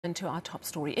And to our top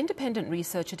story, independent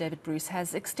researcher David Bruce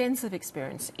has extensive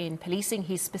experience in policing.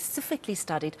 He specifically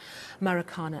studied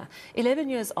Marikana. 11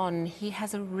 years on, he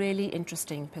has a really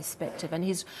interesting perspective, and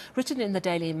he's written in the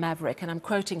Daily Maverick, and I'm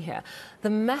quoting here, "The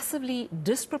massively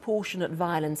disproportionate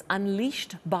violence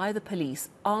unleashed by the police,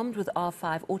 armed with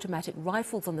R5 automatic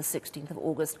rifles on the 16th of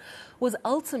August, was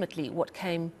ultimately what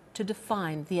came to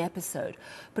define the episode.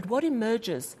 But what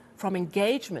emerges from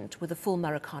engagement with the full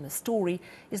Marikana story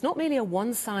is not merely a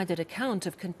one-sided account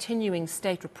of continuing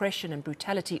state repression and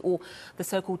brutality or the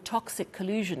so-called toxic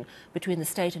collusion between the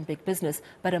state and big business,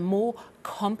 but a more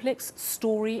complex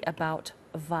story about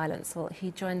violence." Well, he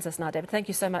joins us now. David, thank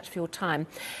you so much for your time.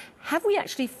 Have we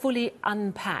actually fully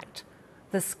unpacked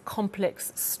this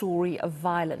complex story of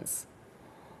violence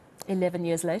 11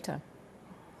 years later?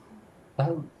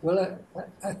 Well,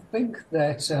 I think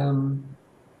that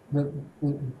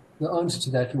the answer to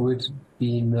that would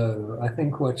be no. I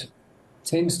think what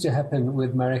tends to happen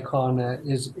with Marikana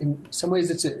is, in some ways,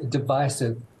 it's a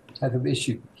divisive type of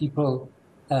issue. People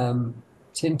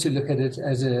tend to look at it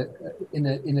as in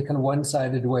a kind of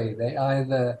one-sided way. They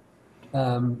either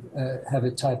have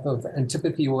a type of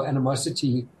antipathy or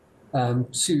animosity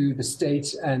to the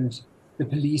state and the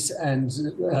police, and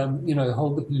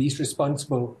hold the police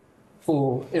responsible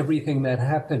for everything that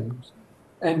happened.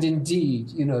 And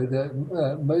indeed,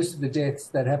 most of the deaths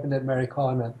that happened at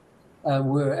Marikana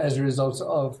were as a result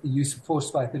of the use of force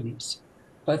by police.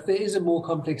 But there is a more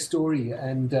complex story,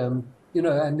 and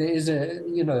and there is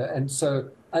and so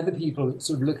other people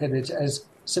sort of look at it as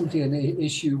simply an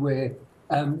issue where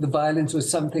the violence was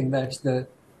something that the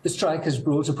strikers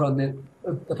brought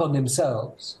upon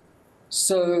themselves.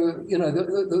 So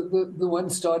the one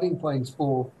starting point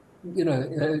for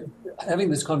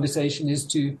having this conversation is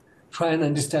to try and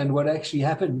understand what actually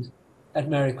happened at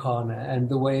Marikana and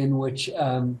the way in which,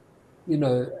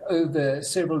 over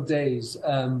several days,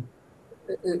 a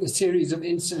series of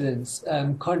incidents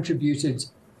contributed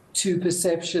to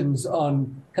perceptions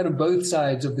on kind of both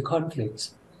sides of the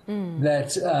conflict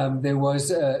that there was,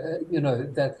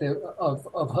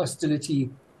 of hostility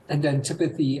and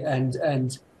antipathy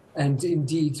and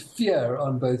indeed fear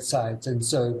on both sides, and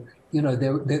so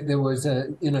there was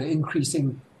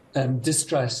increasing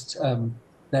distrust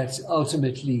that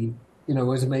ultimately,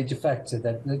 was a major factor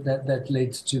that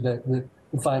led to the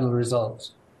final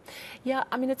result. Yeah,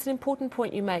 I mean, it's an important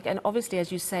point you make. And obviously, as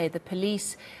you say, the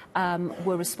police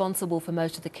were responsible for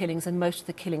most of the killings, and most of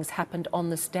the killings happened on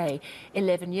this day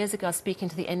 11 years ago. I was speaking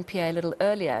to the NPA a little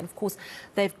earlier, and of course,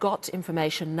 they've got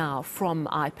information now from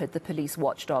IPID, the police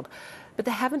watchdog, but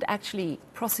they haven't actually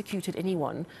prosecuted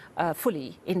anyone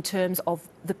fully in terms of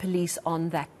the police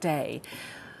on that day.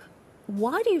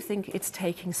 Why do you think it's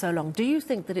taking so long? Do you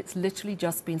think that it's literally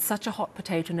just been such a hot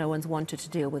potato, no one's wanted to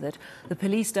deal with it? The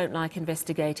police don't like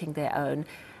investigating their own,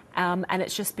 and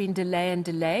it's just been delay and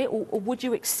delay? Or would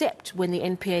you accept when the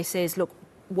NPA says, look,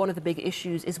 one of the big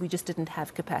issues is we just didn't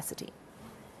have capacity?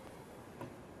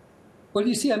 Well,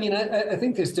 you see, I mean, I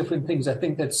think there's different things. I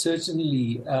think that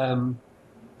certainly,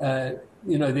 there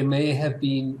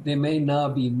may now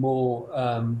be more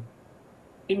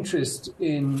interest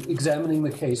in examining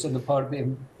the case on the part of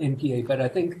the NPA, but I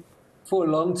think for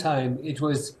a long time it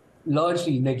was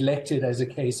largely neglected as a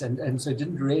case, and so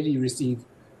didn't really receive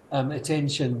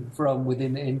attention from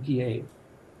within the NPA.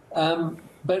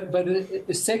 But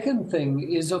the second thing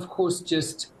is, of course,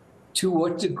 just to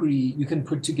what degree you can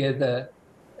put together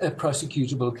a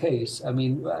prosecutable case. I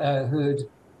mean, I heard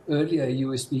earlier you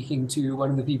were speaking to one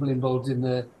of the people involved in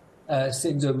the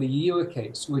Senzo Mjiwa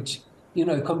case, which,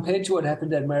 compared to what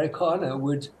happened at Marikana,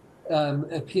 would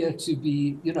appear to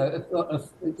be,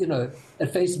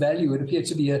 at face value, would appear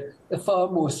to be a far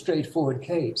more straightforward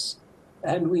case.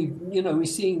 And we're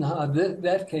seeing how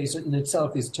that case in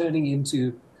itself is turning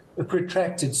into a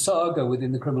protracted saga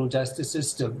within the criminal justice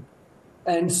system.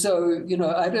 And so,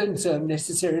 I don't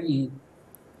necessarily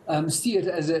see it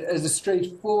as a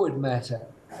straightforward matter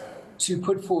to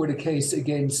put forward a case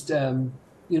against,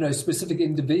 specific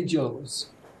individuals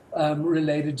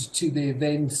related to the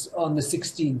events on the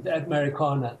 16th at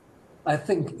Marikana. I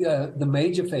think the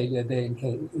major failure there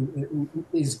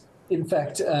is, in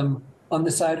fact, on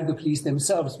the side of the police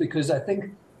themselves, because I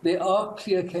think there are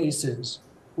clear cases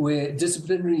where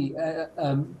disciplinary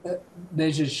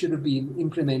measures should have been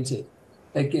implemented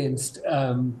against,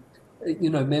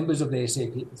 members of the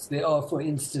SAPs. There are, for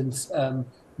instance,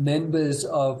 members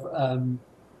of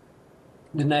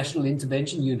the National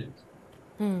Intervention Unit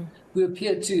who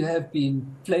appear to have been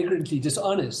flagrantly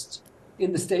dishonest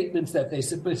in the statements that they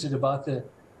submitted about the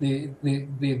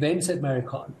events at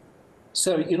Marikana.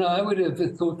 So, I would have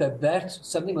thought that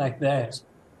something like that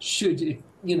should,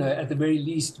 at the very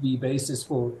least be basis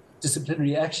for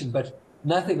disciplinary action, but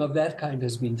nothing of that kind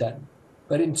has been done.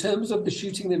 But in terms of the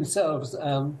shooting themselves,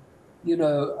 I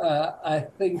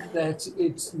think that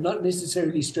it's not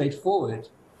necessarily straightforward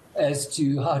as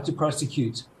to how to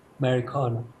prosecute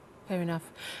Marikana. Fair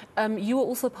enough. You were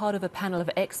also part of a panel of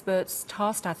experts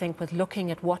tasked, I think, with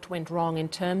looking at what went wrong in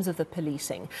terms of the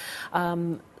policing.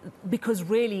 Because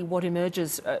really what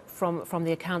emerges from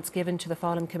the accounts given to the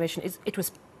Farnham Commission is it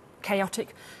was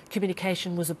chaotic,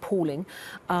 communication was appalling,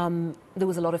 there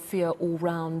was a lot of fear all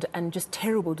round, and just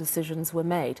terrible decisions were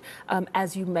made.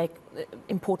 As you make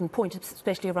important point,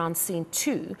 especially around scene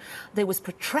 2, there was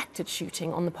protracted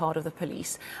shooting on the part of the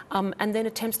police, and then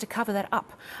attempts to cover that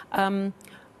up.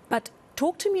 But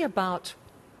talk to me about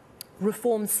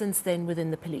reforms since then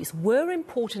within the police. Were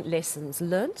important lessons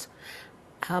learnt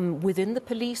within the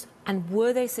police, and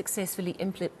were they successfully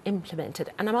implemented?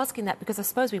 And I'm asking that because I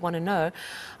suppose we want to know,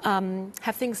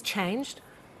 have things changed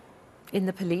in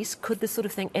the police? Could this sort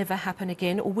of thing ever happen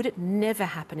again, or would it never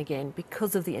happen again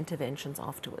because of the interventions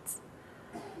afterwards?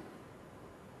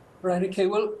 Right, okay,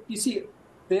 well, you see,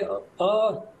 there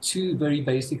are two very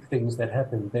basic things that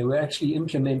happened. They were actually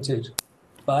implemented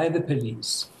by the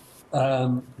police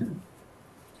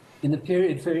in the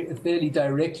period fairly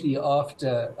directly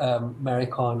after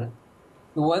Marikana.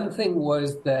 The one thing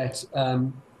was that,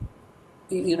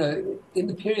 in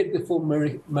the period before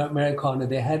Marikana,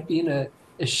 there had been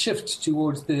a shift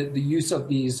towards the use of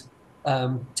these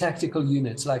tactical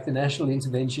units, like the National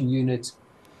Intervention Unit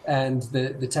and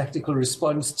the tactical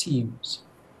response teams,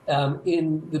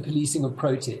 in the policing of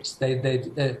protests.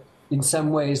 In some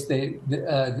ways,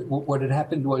 what had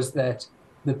happened was that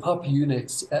the POP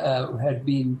units had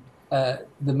been,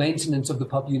 the maintenance of the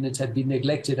POP units had been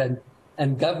neglected,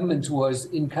 and government was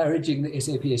encouraging the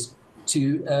SAPS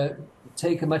to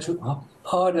take a much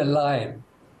harder line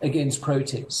against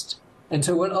protest. And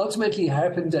so what ultimately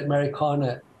happened at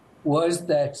Marikana was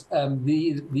that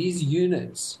these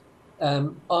units,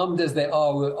 armed as they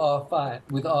are with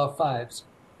R5s,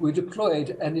 were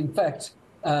deployed and, in fact,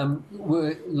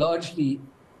 were largely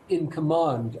in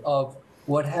command of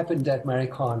what happened at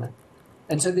Marikana.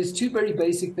 And so there's two very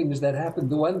basic things that happened.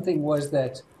 The one thing was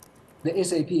that the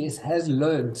SAPS has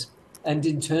learned and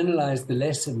internalized the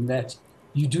lesson that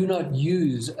you do not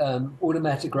use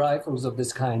automatic rifles of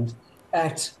this kind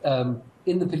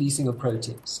in the policing of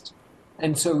protest.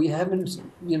 And so we haven't,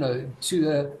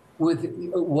 with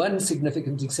one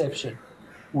significant exception,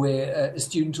 where a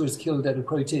student was killed at a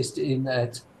protest in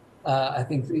a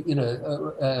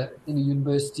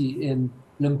university in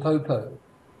Limpopo.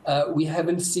 We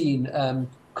haven't seen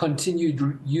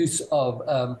continued use of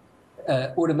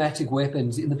automatic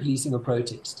weapons in the policing of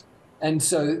protest. And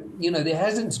so, there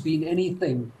hasn't been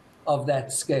anything of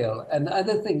that scale. And the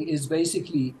other thing is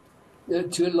basically,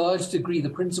 to a large degree, the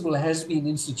principle has been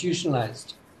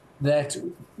institutionalized that,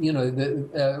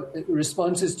 the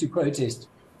responses to protest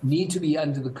need to be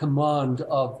under the command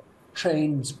of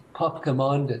trained POP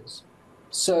commanders.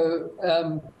 So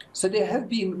there have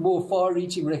been more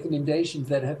far-reaching recommendations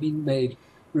that have been made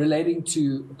relating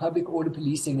to public order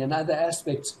policing and other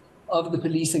aspects of the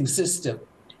policing system.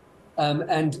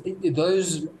 And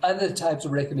those other types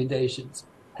of recommendations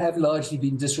have largely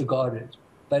been disregarded.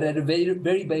 But at a very,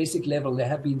 very basic level, there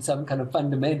have been some kind of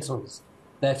fundamentals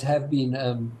that have been,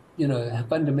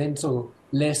 fundamental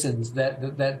lessons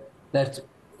that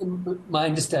my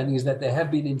understanding is that they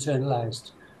have been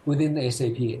internalized within the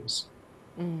SAPS.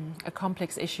 A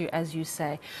complex issue, as you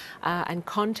say, and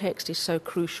context is so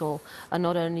crucial,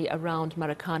 not only around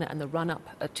Marikana and the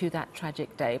run-up to that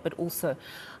tragic day, but also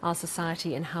our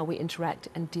society and how we interact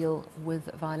and deal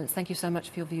with violence. Thank you so much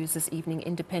for your views this evening,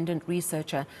 independent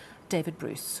researcher David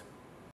Bruce.